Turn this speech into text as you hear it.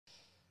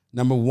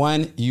Number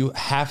one, you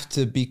have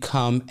to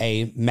become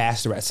a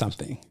master at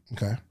something.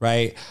 Okay.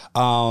 Right.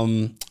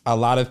 A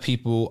lot of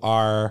people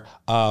are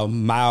a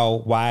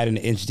mile wide and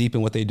an inch deep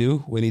in what they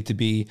do. We need to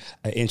be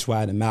an inch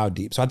wide and a mile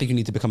deep. So I think you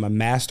need to become a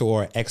master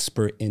or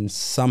expert in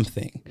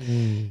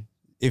something.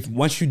 If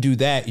once you do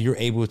that, you're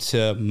able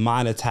to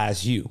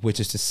monetize you, which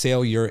is to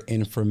sell your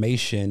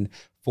information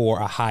for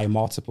a high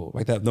multiple.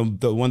 Like that,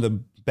 the one of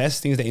the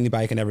best things that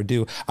anybody can ever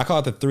do. I call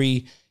it the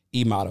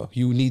 3E model.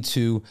 You need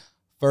to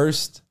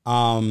first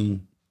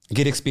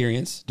get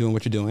experience doing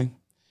what you're doing.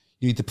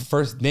 You need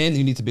to then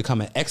you need to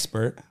become an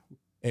expert,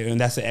 and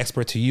that's an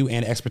expert to you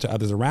and an expert to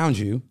others around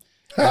you.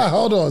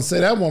 Hold on, say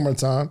that one more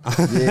time.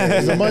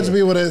 There's a bunch of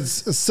people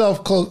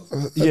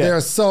that they're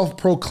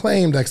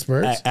self-proclaimed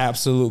experts.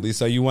 Absolutely.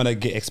 So you want to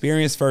get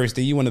experience first,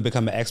 then you want to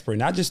become an expert,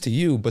 not just to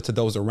you, but to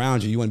those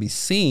around you. You want to be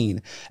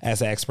seen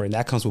as an expert. And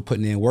that comes with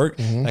putting in work.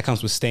 That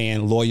comes with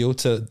staying loyal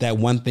to that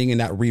one thing and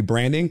not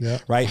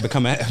rebranding, right?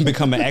 Become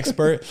an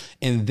expert.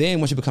 And then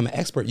once you become an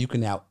expert, you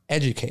can now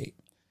educate.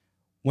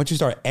 Once you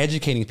start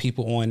educating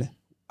people on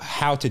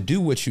how to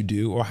do what you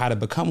do or how to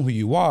become who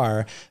you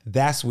are,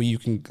 that's where you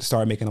can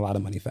start making a lot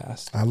of money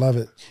fast. I love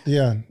it.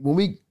 Yeah.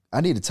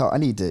 I need to talk. I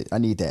need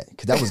that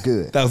because that was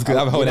good. That was good.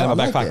 I'm holding that in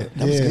my back pocket.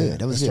 That was good.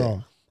 That was good.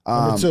 Strong.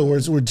 Number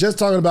two, we're just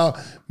talking about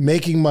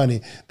making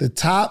money. The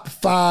top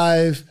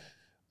 5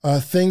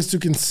 things to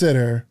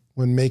consider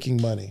when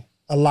making money.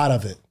 A lot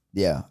of it.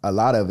 Yeah, a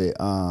lot of it.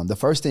 The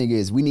first thing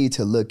is we need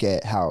to look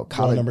at how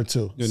college. Number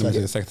 2.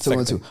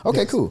 Second two.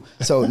 Okay, cool.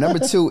 So number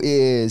 2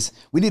 is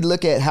we need to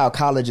look at how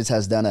colleges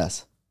has done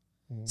us.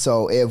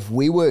 So if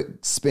we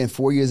would spend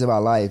 4 years of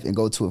our life and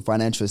go to a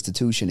financial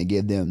institution and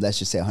give them, let's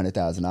just say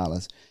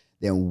 $100,000,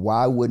 then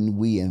why wouldn't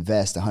we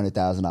invest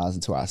 $100,000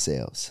 into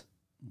ourselves?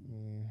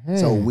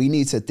 So we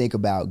need to think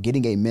about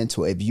getting a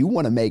mentor. If you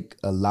want to make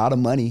a lot of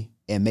money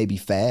and maybe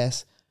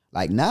fast,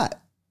 like not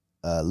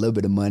a little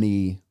bit of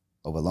money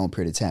over a long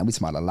period of time. We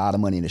talk about a lot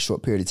of money in a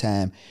short period of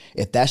time.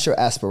 If that's your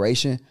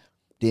aspiration,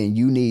 then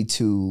you need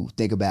to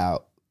think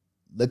about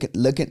looking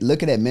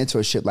at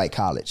mentorship like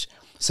college.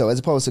 So as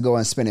opposed to going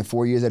and spending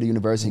 4 years at a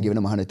university and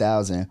giving them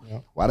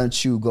 $100,000, why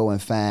don't you go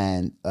and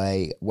find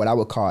what I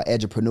would call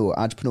entrepreneur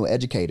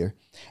educator,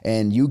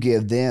 and you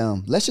give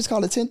them, let's just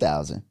call it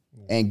 $10,000,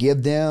 and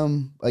give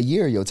them a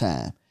year of your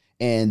time,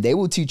 and they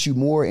will teach you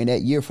more in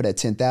that year for that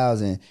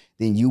 $10,000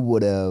 than you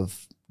would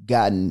have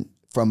gotten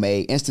from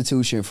a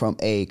institution, from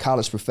a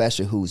college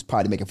professor who's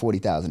probably making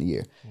 $40,000 a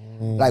year.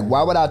 Like,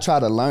 why would I try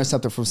to learn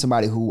something from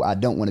somebody who I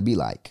don't want to be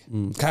like?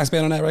 Can I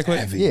expand on that right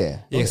quick?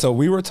 Yeah. So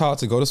we were taught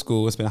to go to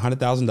school and spend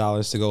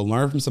 $100,000 to go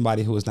learn from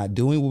somebody who is not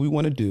doing what we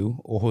want to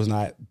do or who's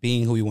not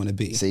being who we want to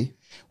be. See?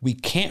 We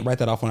can't write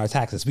that off on our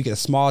taxes. We get a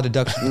small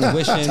deduction for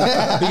tuition.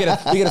 we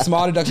get a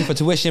small deduction for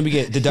tuition. We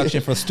get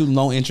deduction for student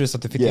loan interest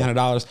up to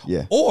 $1,500.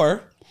 Yeah.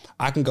 Or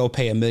I can go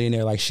pay a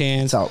millionaire like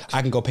Shans.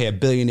 I can go pay a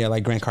billionaire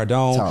like Grant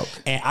Cardone.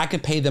 And I can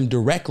pay them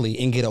directly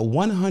and get a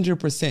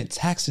 100%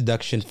 tax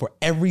deduction for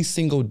every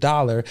single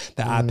dollar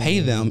that I pay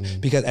them,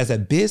 because as a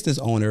business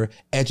owner,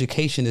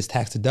 education is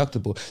tax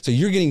deductible. So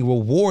you're getting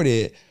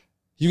rewarded.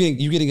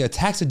 You're getting a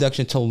tax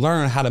deduction to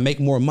learn how to make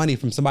more money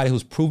from somebody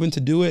who's proven to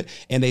do it,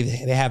 and they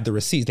have the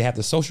receipts, they have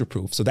the social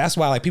proof. So that's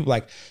why like people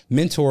like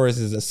mentors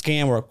is a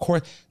scam or a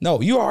course. No,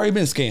 you already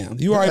been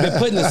scammed. You already been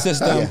put in the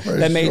system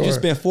that made you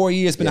spend 4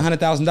 years, spend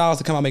 $100,000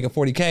 to come out making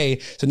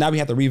 $40K. So now we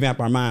have to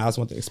revamp our mind. I just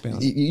want to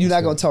expand. You're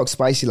not gonna talk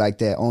spicy like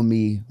that on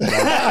me. You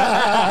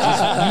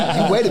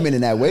wait a minute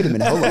now. Wait a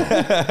minute. Hold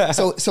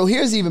on. So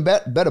here's the even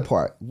better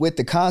part with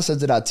the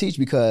concepts that I teach,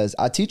 because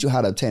I teach you how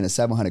to obtain a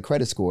 700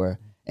 credit score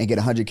and get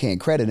 100K in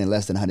credit in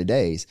less than 100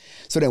 days.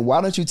 So then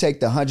why don't you take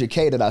the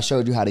 100K that I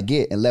showed you how to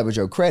get and leverage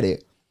your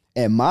credit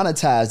and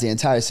monetize the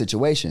entire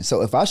situation?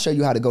 So if I show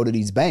you how to go to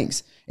these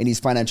banks and these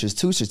financial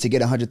institutions to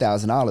get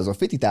 $100,000 or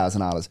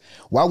 $50,000,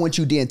 why wouldn't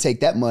you then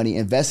take that money,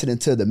 invest it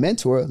into the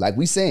mentor, like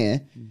we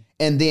saying,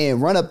 and then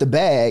run up the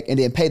bag and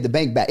then pay the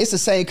bank back? It's the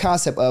same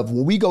concept of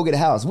when we go get a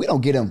house, we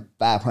don't get them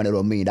 $500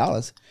 or $1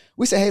 million.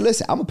 We say, hey,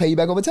 listen, I'm gonna pay you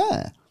back over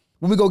time.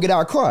 When we go get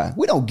our car,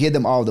 we don't give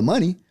them all the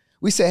money.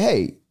 We say,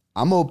 hey,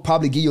 I'm going to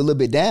probably give you a little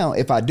bit down.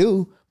 If I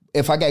do,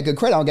 if I got good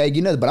credit, I don't got to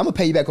give nothing, but I'm going to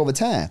pay you back over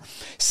time.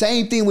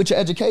 Same thing with your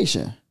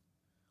education.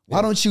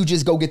 Why don't you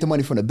just go get the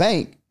money from the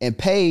bank and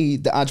pay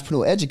the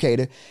entrepreneur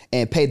educator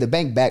and pay the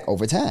bank back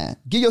over time?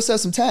 Give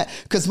yourself some time.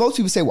 Because most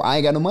people say, well, I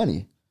ain't got no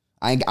money.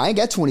 I ain't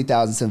got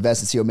 $20,000 to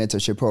invest into your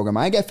mentorship program.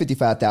 I ain't got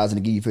 $55,000 to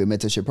give you for your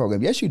mentorship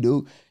program. Yes, you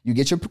do. You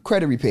get your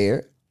credit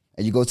repaired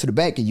and you go to the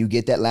bank and you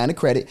get that line of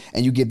credit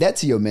and you give that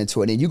to your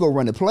mentor, and then you go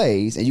run the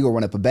plays and you go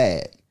run up a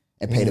bag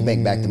and pay the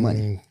bank back the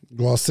money.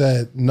 Well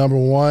said. Number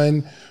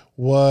 1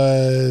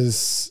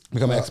 was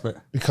become an expert.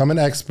 Become an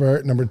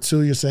expert. Number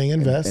 2, you're saying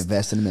invest.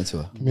 Invest in a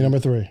mentor. Give me number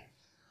 3.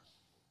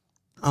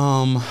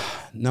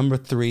 Number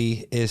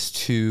 3 is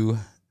to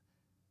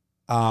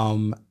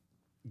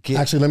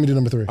Actually, let me do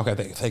number 3. Okay,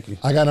 thank you.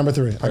 I got number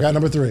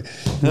 3.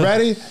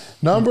 Ready?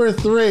 Number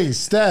 3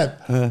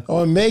 step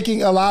on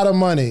making a lot of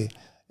money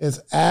is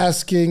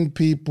asking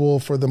people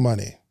for the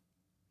money.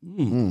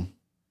 You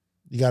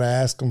got to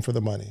ask them for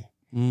the money.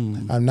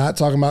 I'm not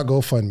talking about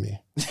GoFundMe.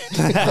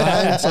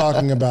 I'm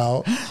talking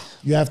about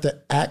you have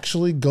to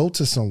actually go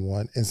to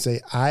someone and say,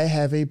 I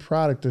have a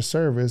product or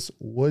service.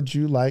 Would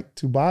you like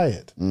to buy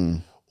it?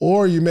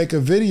 Or you make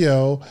a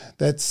video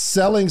that's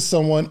selling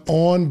someone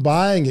on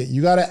buying it.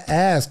 You got to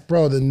ask,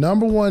 bro, the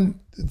number one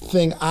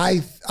thing I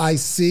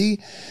see,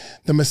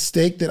 the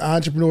mistake that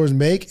entrepreneurs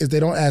make is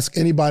they don't ask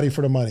anybody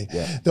for the money.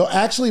 Yeah. They'll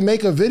actually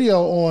make a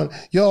video on,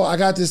 yo, I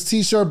got this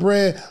t-shirt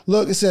brand.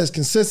 Look, it says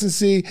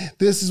consistency.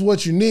 This is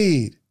what you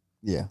need.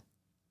 Yeah.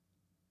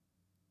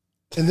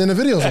 And then the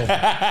video's over.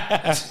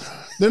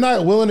 They're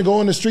not willing to go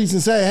in the streets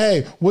and say,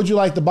 hey, would you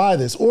like to buy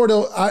this? Or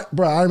I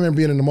remember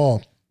being in the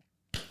mall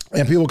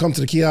and people come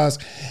to the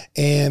kiosk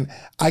and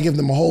I give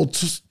them a whole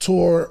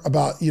tour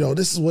about,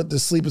 this is what the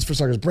Sleepers for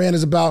Suckers brand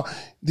is about.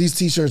 These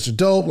t-shirts are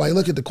dope. Like,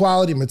 look at the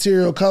quality,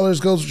 material, colors,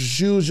 goes with your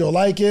shoes. You'll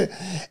like it.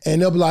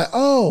 And they'll be like,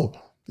 oh,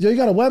 you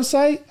got a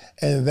website?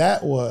 And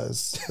that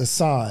was the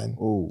sign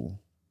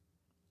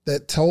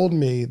that told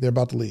me they're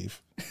about to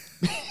leave.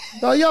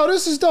 Oh, yo,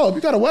 this is dope.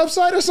 You got a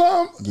website or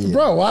something? Yeah.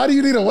 Bro, why do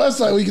you need a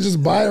website when you can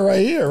just buy it right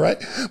here, right?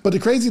 But the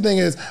crazy thing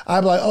is,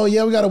 I'd be like, oh,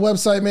 yeah, we got a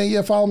website, man.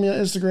 Yeah, follow me on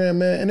Instagram,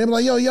 man. And they'd be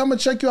like, yo, yeah, I'm going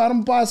to check you out. I'm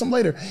going to buy something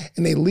later.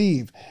 And they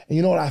leave. And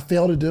you know what I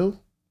fail to do?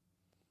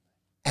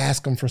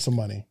 Ask them for some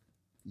money.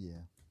 Yeah.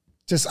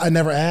 I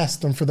never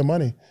asked them for the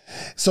money.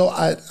 So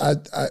I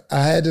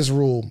had this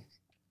rule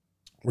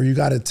where you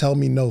got to tell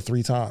me no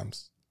 3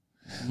 times.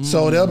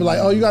 So they'll be like,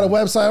 oh, you got a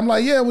website? I'm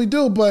like, yeah, we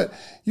do, but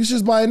you should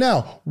just buy it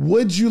now.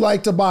 Would you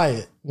like to buy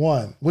it?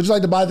 1, would you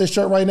like to buy this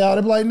shirt right now?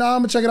 They'll be like, nah,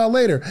 I'm gonna check it out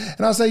later.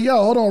 And I'll say, yo,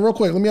 hold on real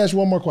quick. Let me ask you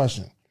one more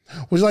question.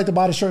 Would you like to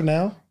buy the shirt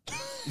now?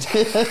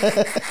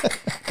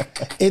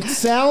 It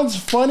sounds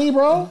funny,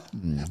 bro,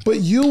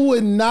 but you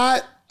would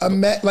not,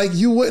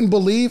 you wouldn't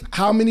believe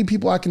how many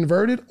people I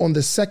converted on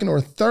the 2nd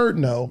or 3rd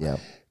no. Yep.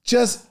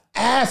 Just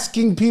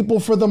asking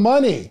people for the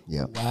money.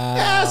 Yep. Wow.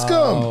 Ask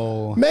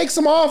them. Make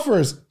some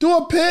offers. Do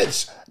a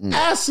pitch.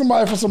 Ask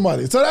somebody for some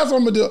money. So that's what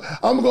I'm going to do.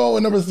 I'm going to go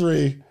with number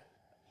 3.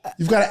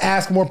 You've got to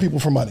ask more people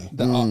for money.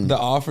 The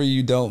offer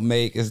you don't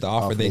make is the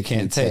offer they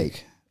can't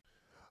take.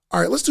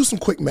 All right, let's do some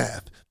quick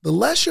math. The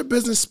less your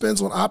business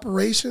spends on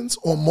operations,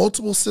 on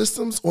multiple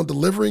systems, on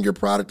delivering your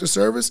product or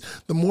service,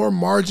 the more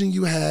margin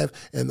you have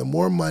and the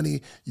more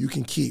money you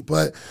can keep.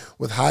 But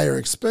with higher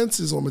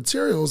expenses on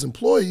materials,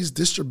 employees,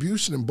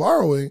 distribution, and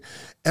borrowing,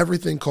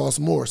 everything costs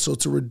more. So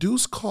to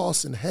reduce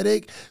costs and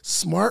headache,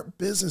 smart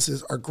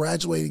businesses are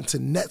graduating to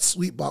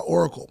NetSuite by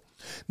Oracle.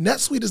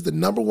 NetSuite is the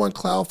 #1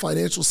 cloud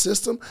financial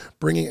system,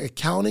 bringing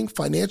accounting,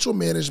 financial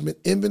management,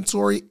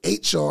 inventory,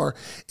 HR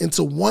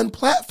into one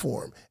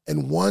platform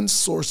and one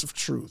source of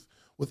truth.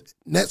 With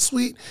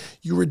NetSuite,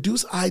 you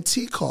reduce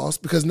IT costs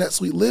because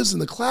NetSuite lives in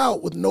the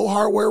cloud with no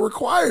hardware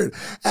required.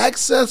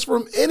 Access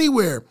from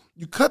anywhere.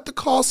 You cut the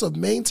cost of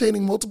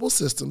maintaining multiple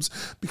systems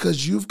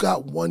because you've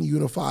got one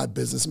unified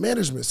business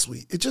management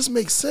suite. It just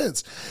makes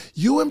sense.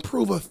 You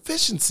improve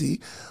efficiency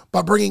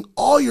by bringing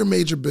all your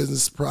major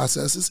business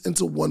processes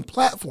into one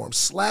platform,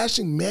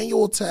 slashing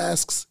manual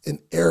tasks and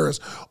errors.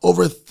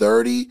 Over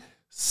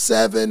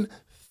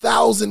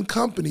 37,000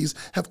 companies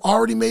have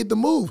already made the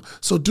move.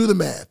 So do the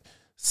math.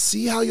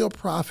 See how you'll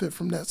profit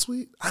from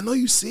NetSuite? I know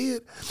you see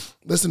it.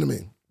 Listen to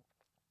me.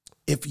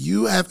 If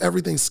you have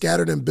everything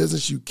scattered in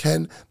business, you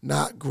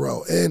cannot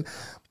grow. And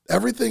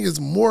everything is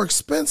more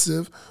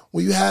expensive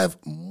when you have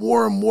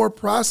more and more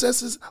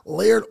processes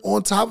layered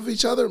on top of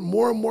each other,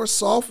 more and more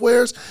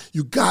softwares.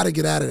 You got to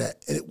get out of that.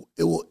 And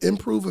it will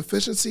improve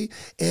efficiency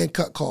and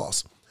cut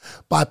costs.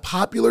 By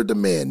popular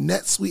demand,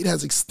 NetSuite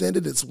has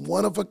extended its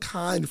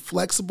one-of-a-kind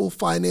flexible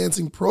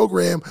financing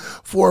program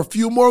for a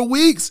few more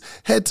weeks.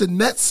 Head to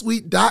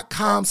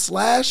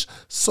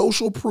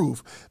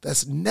netsuite.com/socialproof.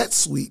 That's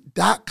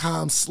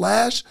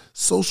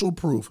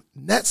netsuite.com/socialproof.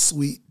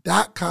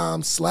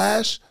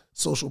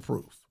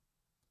 netsuite.com/socialproof.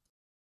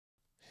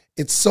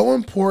 It's so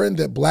important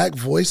that Black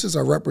voices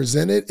are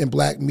represented in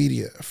Black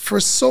media for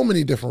so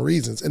many different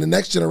reasons. And the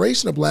next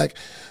generation of Black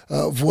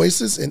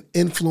voices and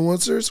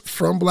influencers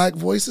from Black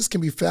voices can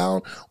be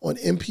found on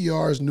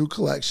NPR's new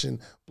collection,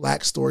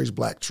 Black Stories,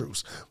 Black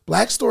Truths.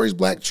 Black Stories,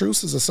 Black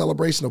Truths is a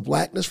celebration of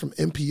Blackness from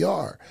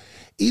NPR.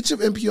 Each of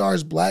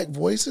NPR's Black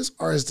voices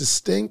are as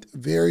distinct,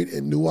 varied,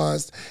 and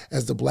nuanced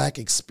as the Black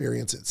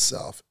experience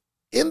itself.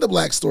 In the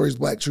Black Stories,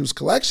 Black Truths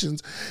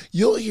collections,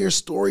 you'll hear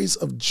stories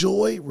of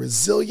joy,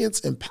 resilience,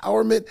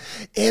 empowerment,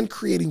 and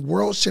creating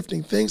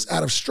world-shifting things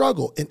out of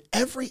struggle. And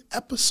every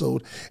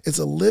episode is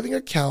a living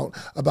account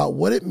about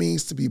what it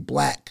means to be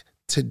Black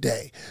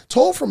today,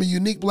 told from a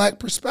unique Black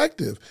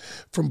perspective.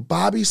 From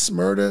Bobby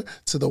Shmurda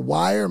to The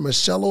Wire,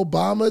 Michelle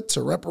Obama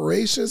to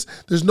reparations,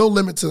 there's no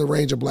limit to the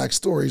range of Black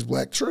stories,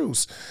 Black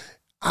truths.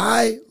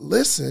 I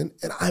listen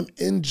and I'm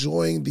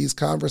enjoying these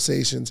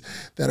conversations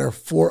that are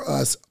for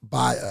us,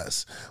 by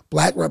us.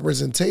 Black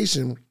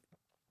representation,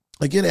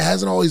 again, it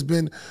hasn't always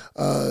been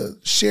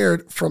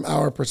shared from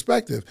our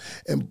perspective.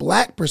 And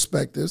Black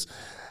perspectives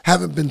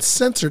haven't been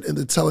centered in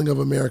the telling of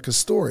America's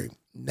story.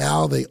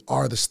 Now they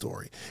are the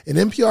story. In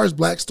NPR's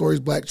Black Stories,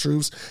 Black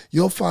Truths,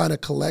 you'll find a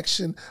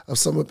collection of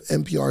some of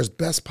NPR's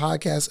best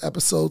podcast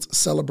episodes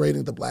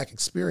celebrating the Black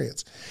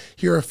experience.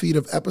 Here are a feed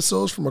of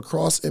episodes from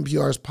across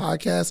NPR's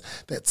podcasts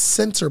that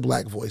center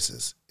Black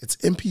voices. It's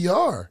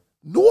NPR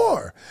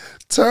Noir.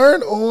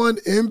 Turn on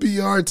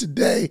NPR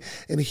today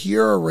and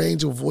hear a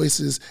range of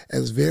voices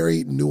as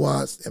varied,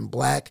 nuanced, and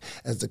Black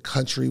as the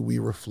country we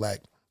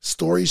reflect.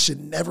 Stories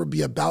should never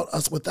be about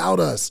us without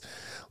us.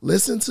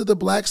 Listen to the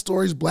Black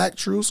Stories, Black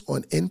Truths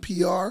on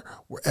NPR,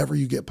 wherever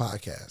you get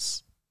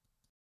podcasts.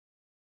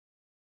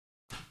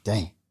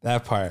 Dang.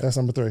 That part. That's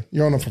number 3.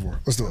 You're on number 4.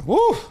 Let's do it.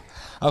 Woo.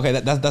 Okay,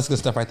 that's good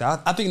stuff right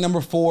there. I think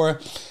number 4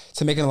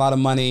 to making a lot of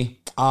money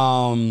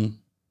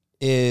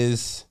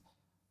is,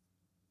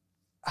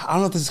 I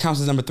don't know if this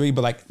counts as number 3,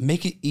 but like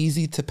make it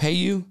easy to pay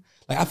you.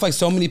 Like I feel like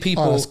so many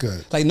people, that's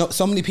good. Like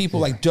so many people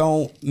like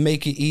don't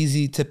make it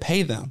easy to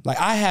pay them. Like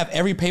I have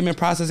every payment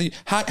process.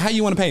 How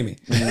you want to pay me?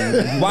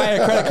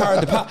 Wire, credit card,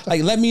 deposit.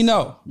 Like let me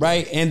know,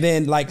 right? And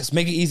then like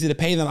make it easy to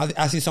pay them.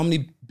 I see so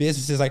many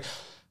businesses like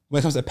when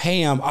it comes to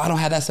pay them, I don't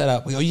have that set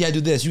up. You gotta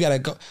do this. You gotta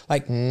go.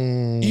 Like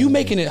you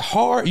making it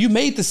hard. You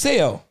made the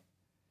sale.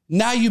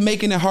 Now you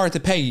making it hard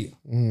to pay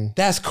you.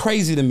 That's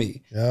crazy to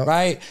me,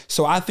 right?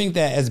 So I think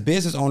that as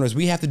business owners,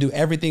 we have to do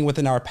everything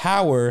within our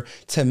power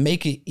to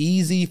make it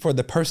easy for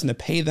the person to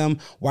pay them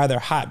while they're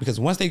hot. Because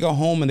once they go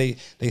home and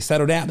they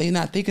settle down, they're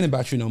not thinking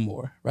about you no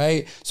more,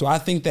 right? So I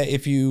think that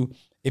if you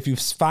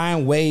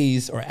find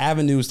ways or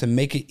avenues to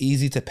make it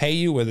easy to pay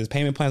you, whether it's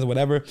payment plans or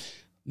whatever,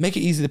 make it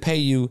easy to pay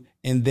you,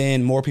 and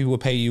then more people will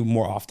pay you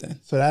more often.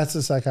 So that's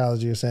the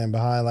psychology you're saying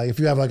behind, like if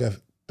you have like a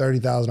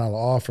 $30,000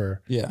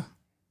 offer. Yeah.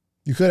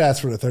 You could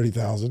ask for the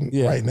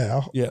 $30,000 right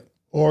now. Yeah.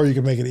 Or you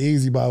can make it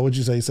easy by, what'd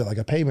you say? You said like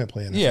a payment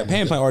plan. Yeah,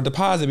 payment plan or a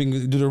deposit. We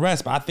can do the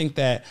rest. But I think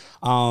that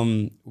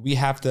we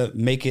have to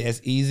make it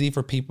as easy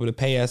for people to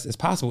pay us as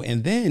possible.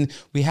 And then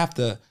we have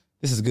to,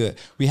 this is good,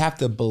 we have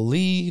to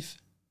believe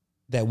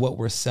that what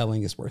we're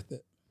selling is worth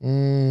it.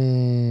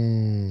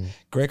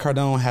 Grant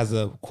Cardone has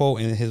a quote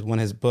in one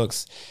of his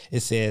books. It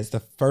says,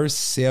 the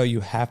first sale you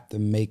have to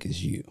make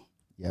is you.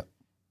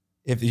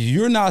 If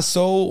you're not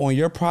sold on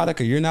your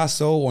product or you're not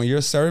sold on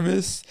your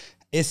service,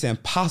 it's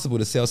impossible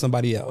to sell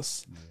somebody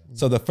else.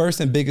 So the first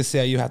and biggest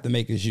sale you have to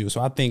make is you. So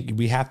I think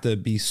we have to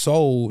be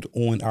sold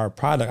on our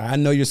product. I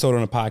know you're sold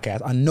on a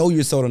podcast. I know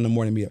you're sold on the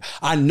morning meetup.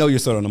 I know you're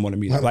sold on the morning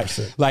meetup.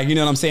 Like you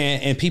know what I'm saying?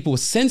 And people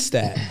sense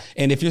that.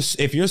 And if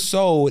you're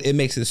sold, it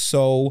makes it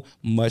so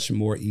much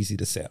more easy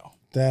to sell.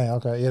 Dang,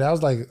 okay. Yeah, that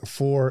was like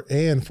 4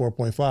 and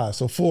 4.5.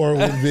 So 4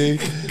 would be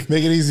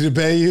make it easy to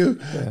pay you.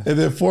 Yeah. And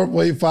then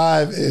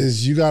 4.5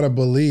 is you got to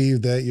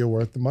believe that you're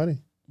worth the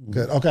money.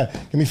 Good. Okay,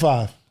 give me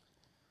 5.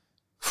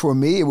 For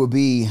me, it would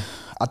be,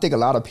 I think a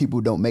lot of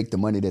people don't make the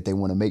money that they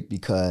want to make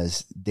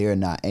because they're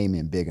not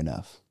aiming big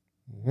enough.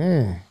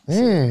 I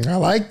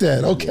like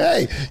that.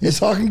 Okay. You're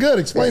talking good.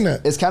 Explain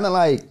that. It's kind of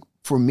like,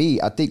 for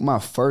me, I think my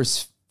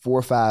first 4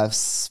 or 5,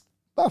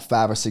 about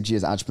 5 or 6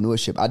 years of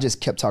entrepreneurship, I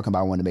just kept talking about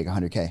I wanted to make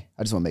 100K.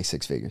 I just want to make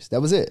 6 figures.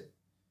 That was it.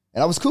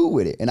 And I was cool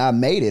with it. And I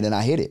made it and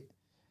I hit it.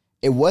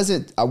 It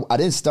wasn't, I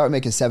didn't start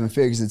making 7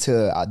 figures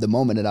until the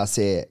moment that I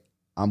said,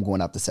 I'm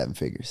going up to 7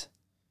 figures.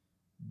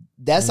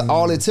 That's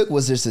all it took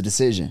was just a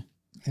decision.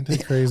 Ain't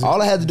that crazy? All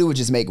I had to do was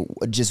just make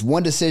just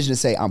one decision to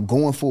say, I'm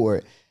going for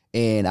it.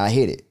 And I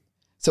hit it.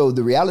 So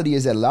the reality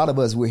is that a lot of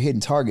us, we're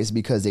hitting targets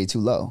because they're too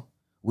low.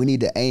 We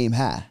need to aim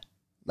high.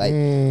 Like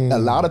a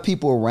lot of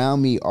people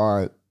around me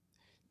are,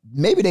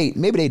 maybe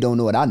they don't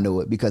know it. I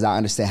know it because I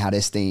understand how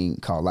this thing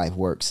called life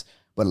works.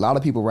 But a lot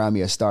of people around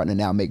me are starting to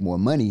now make more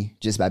money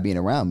just by being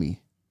around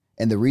me.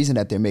 And the reason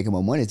that they're making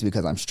more money is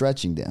because I'm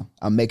stretching them.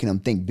 I'm making them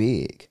think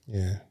big.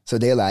 Yeah. So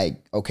they're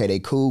like, okay, they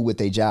cool with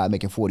their job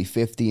making 40,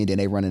 50, and then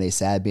they running their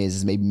side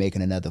business, maybe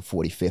making another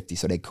 40, 50.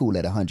 So they cool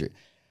at 100.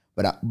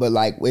 But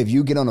like if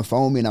you get on the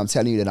phone with me and I'm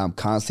telling you that I'm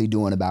constantly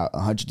doing about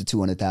 $100,000 to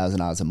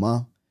 $200,000 a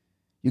month,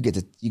 you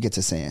get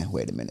to saying,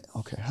 wait a minute,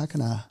 okay, how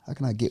can I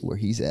get where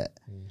he's at?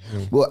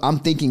 Well, I'm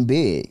thinking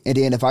big. And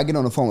then if I get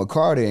on the phone with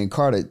Carter and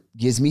Carter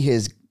gives me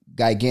his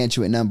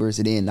gigantuan numbers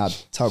and then I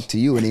talk to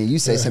you and then you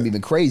say something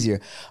even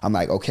crazier, I'm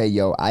like, okay,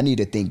 yo, I need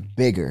to think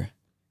bigger.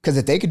 Because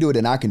if they can do it,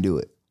 then I can do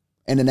it.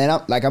 And then I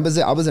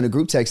was in a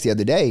group text the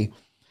other day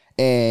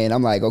and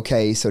I'm like,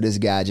 okay, so this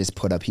guy just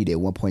put up, he did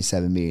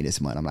 1.7 million this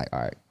month. I'm like, all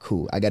right,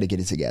 cool. I got to get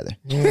it together.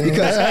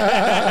 Because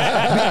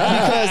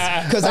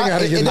I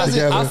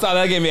saw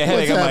that gave me a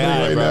headache. I'm like,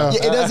 all right, bro.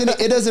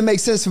 It doesn't make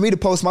sense for me to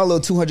post my little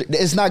 200.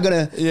 It's not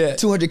gonna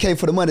 200K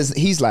for the month.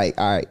 He's like,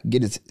 all right,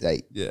 get it.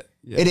 Like, yeah.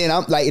 And then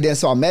I'm like,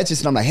 so I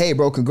messaged and I'm like, hey,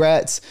 bro,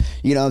 congrats.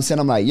 You know what I'm saying?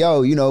 I'm like,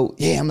 yo,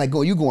 I'm like,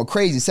 you going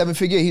crazy,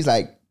 7-figure? He's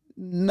like,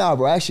 nah,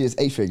 bro, actually it's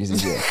 8 figures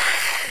this year.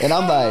 And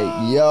I'm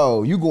like,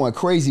 yo, you going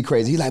crazy.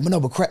 He's like, but no,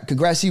 but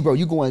congrats to you, bro.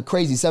 You going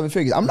crazy, 7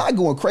 figures. I'm not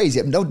going crazy.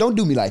 Don't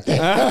do me like that.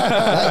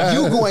 Like,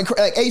 you going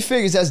like 8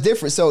 figures, that's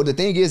different. So the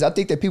thing is, I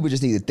think that people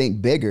just need to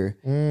think bigger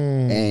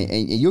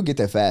and you'll get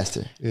there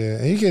faster. Yeah,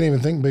 and you can't even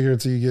think bigger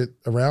until you get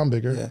around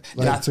bigger,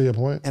 to your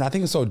point. And I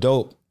think it's so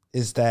dope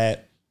is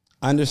that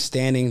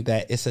understanding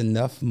that it's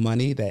enough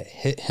money that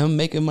him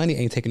making money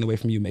ain't taking away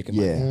from you making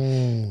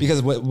money.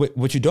 Because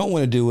what you don't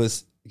want to do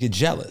is get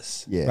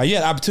jealous. Yeah. Right? You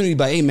had the opportunity to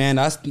be like, hey man,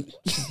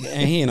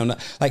 and he ain't on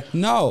that. Like,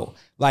 no.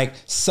 Like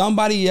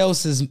somebody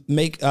else's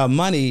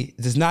money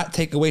does not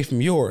take away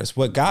from yours.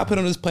 What God put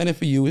on this planet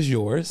for you is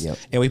yours. Yep.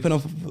 And we put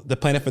on the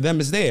planet for them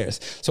is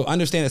theirs. So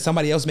understand that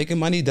somebody else making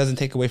money doesn't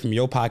take away from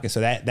your pocket. So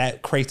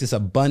that creates this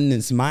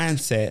abundance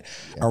mindset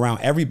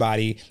around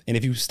everybody. And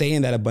if you stay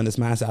in that abundance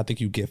mindset, I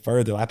think you get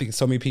further. I think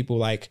so many people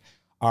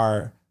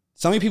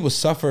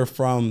suffer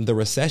from the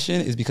recession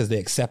is because they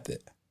accept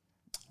it.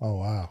 Oh,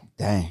 wow.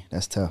 Dang,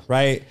 that's tough.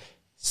 Right?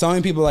 So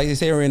many people, like they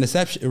say, they're in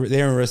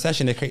a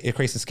recession. It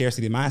creates a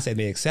scarcity mindset.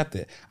 They accept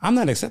it. I'm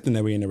not accepting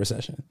that we're in a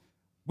recession.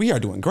 We are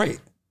doing great,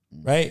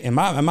 right? In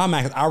my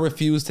mind, I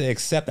refuse to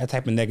accept that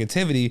type of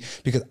negativity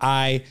because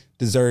I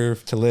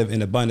deserve to live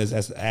in abundance.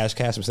 As Ash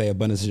Cass would say,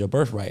 abundance is your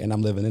birthright, and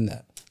I'm living in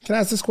that. Can I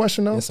ask this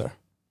question, though? Yes, sir.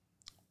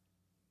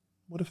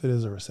 What if it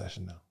is a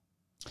recession,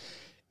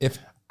 though?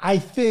 I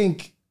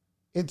think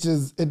it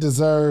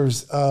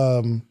deserves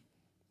the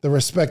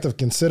respect of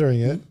considering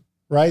it.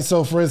 Right.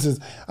 So for instance,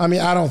 I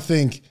mean, I don't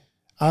think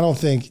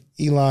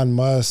Elon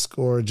Musk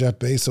or Jeff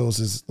Bezos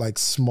is like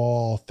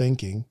small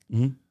thinking,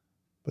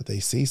 but they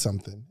see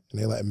something and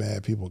they let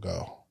mad people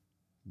go.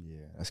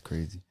 Yeah, that's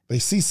crazy. They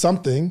see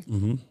something.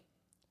 Mm-hmm.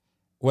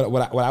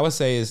 What I would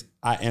say is,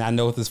 and I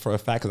know this for a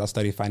fact because I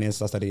study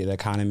finance, I study the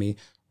economy.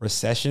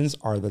 Recessions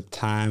are the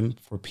time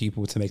for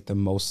people to make the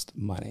most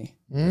money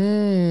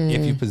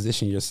if you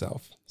position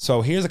yourself.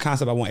 So here's a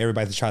concept I want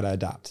everybody to try to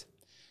adopt.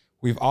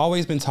 We've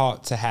always been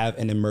taught to have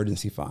an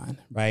emergency fund,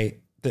 right?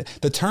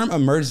 The term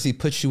emergency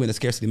puts you in a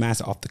scarcity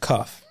mindset off the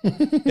cuff.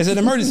 It's an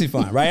emergency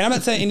fund, right? And I'm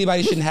not saying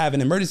anybody shouldn't have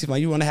an emergency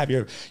fund. You want to have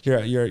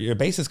your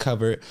bases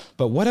covered,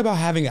 but what about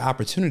having an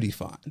opportunity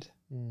fund?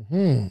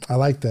 I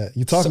like that.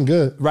 You're talking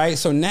good. Right?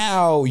 So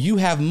now you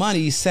have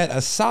money set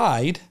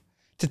aside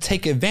to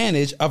take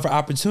advantage of an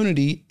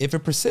opportunity if it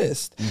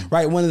persists,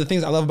 right? One of the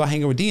things I love about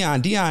hanging with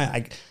Dion,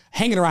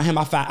 hanging around him,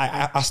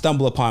 I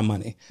stumble upon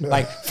money.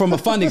 Like from a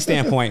funding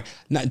standpoint,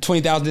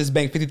 20,000 this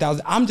bank,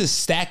 50,000. I'm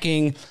just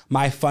stacking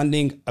my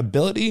funding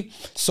ability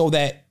so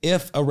that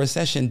if a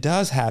recession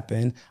does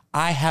happen,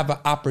 I have an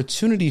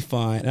opportunity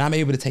fund and I'm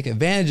able to take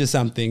advantage of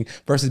something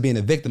versus being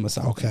a victim of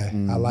something.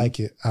 Okay, I like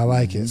it. I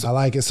like it.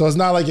 So it's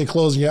not like you're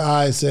closing your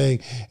eyes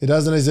saying it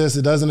doesn't exist,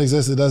 it doesn't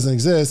exist, it doesn't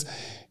exist.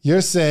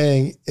 You're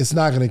saying it's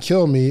not going to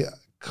kill me.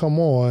 Come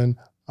on.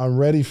 I'm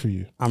ready for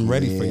you. I'm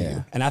ready for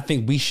you. And I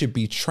think we should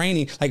be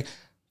training like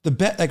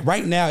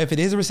right now, if it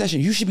is a recession,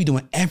 you should be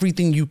doing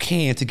everything you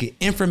can to get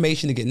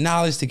information, to get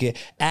knowledge, to get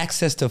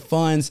access to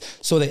funds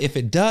so that if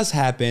it does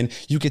happen,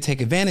 you can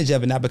take advantage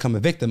of it, not become a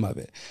victim of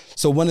it.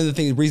 So one of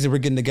the reason we're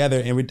getting together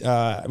and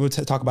we'll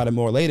talk about it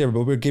more later,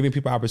 but we're giving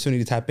people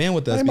opportunity to tap in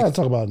with us. I might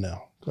talk about it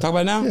now. Talk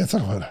about it now? Yeah,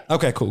 talk about it.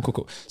 Okay,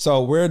 cool.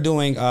 So we're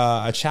doing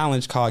a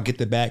challenge called Get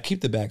the Bag,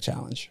 Keep the Bag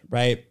Challenge,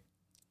 right?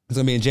 It's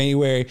going to be in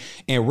January,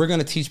 and we're going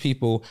to teach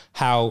people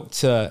how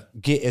to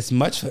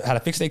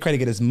fix their credit,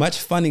 get as much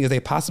funding as they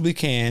possibly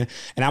can.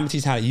 And I'm going to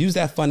teach how to use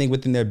that funding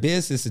within their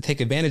business to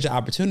take advantage of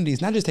opportunities,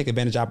 not just take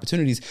advantage of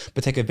opportunities,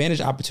 but take advantage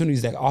of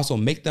opportunities that also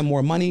make them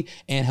more money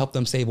and help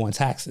them save on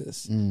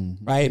taxes,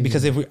 right?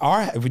 Because if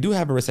we do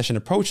have a recession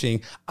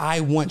approaching, I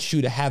want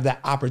you to have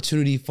that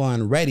opportunity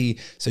fund ready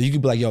so you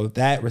could be like, yo,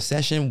 that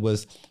recession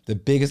was the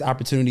biggest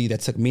opportunity that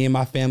took me and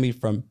my family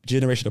from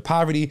generational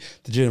poverty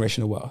to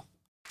generational wealth.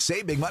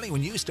 Save big money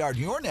when you start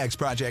your next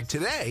project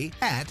today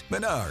at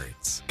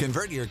Menards.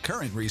 Convert your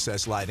current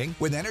recessed lighting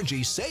with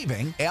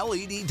energy-saving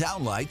LED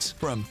downlights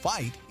from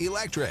Fight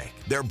Electric.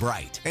 They're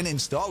bright and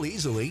install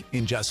easily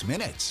in just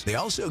minutes. They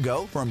also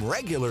go from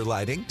regular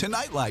lighting to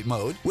nightlight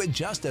mode with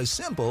just a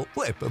simple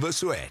flip of a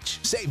switch.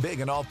 Save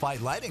big on all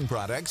Fight lighting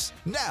products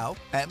now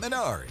at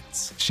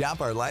Menards. Shop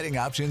our lighting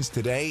options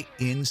today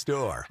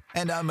in-store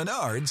and on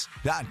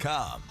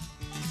Menards.com.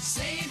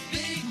 Save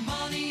big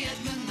money at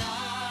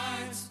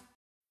Menards.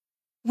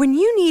 When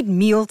you need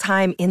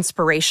mealtime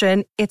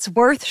inspiration, it's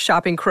worth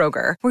shopping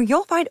Kroger, where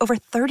you'll find over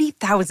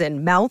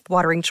 30,000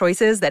 mouth-watering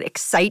choices that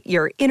excite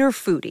your inner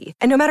foodie.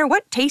 And no matter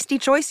what tasty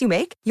choice you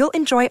make, you'll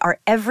enjoy our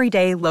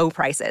everyday low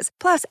prices,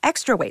 plus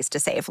extra ways to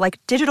save,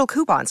 like digital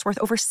coupons worth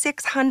over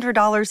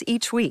 $600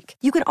 each week.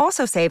 You can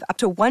also save up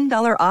to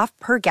 $1 off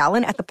per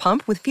gallon at the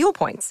pump with fuel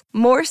points.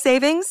 More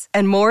savings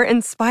and more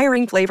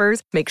inspiring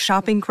flavors make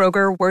shopping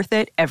Kroger worth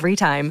it every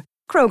time.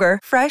 Kroger,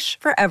 fresh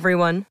for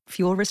everyone.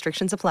 Fuel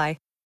restrictions apply.